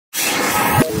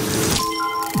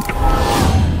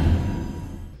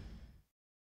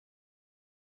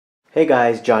Hey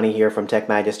guys, Johnny here from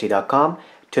TechMajesty.com.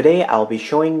 Today I'll be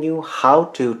showing you how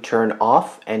to turn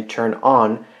off and turn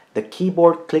on the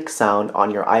keyboard click sound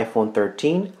on your iPhone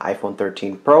 13, iPhone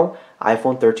 13 Pro,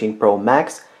 iPhone 13 Pro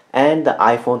Max, and the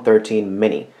iPhone 13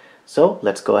 mini. So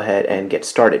let's go ahead and get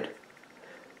started.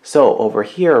 So over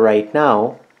here right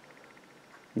now,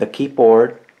 the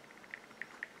keyboard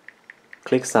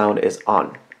click sound is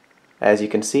on. As you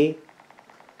can see,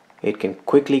 it can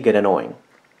quickly get annoying.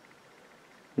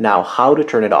 Now, how to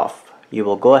turn it off? You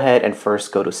will go ahead and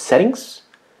first go to Settings,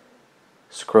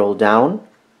 scroll down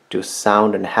to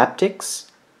Sound and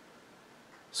Haptics,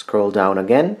 scroll down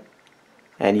again,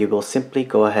 and you will simply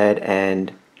go ahead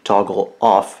and toggle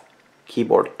off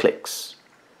keyboard clicks.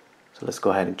 So let's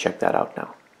go ahead and check that out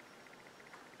now.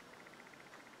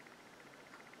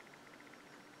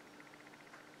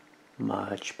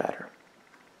 Much better.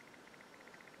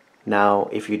 Now,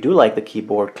 if you do like the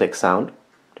keyboard click sound,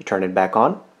 to turn it back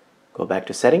on, go back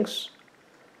to Settings.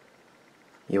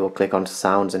 You will click on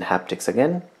Sounds and Haptics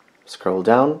again, scroll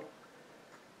down,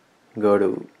 go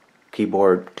to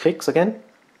Keyboard Clicks again,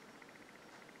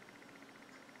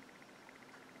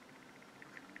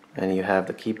 and you have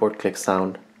the keyboard click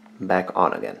sound back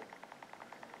on again.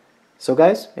 So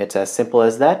guys, it's as simple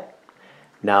as that.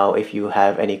 Now if you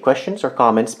have any questions or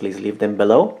comments, please leave them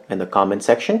below in the comment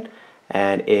section.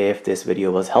 And if this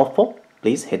video was helpful,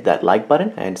 please hit that like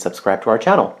button and subscribe to our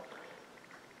channel.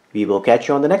 We will catch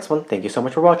you on the next one. Thank you so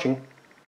much for watching.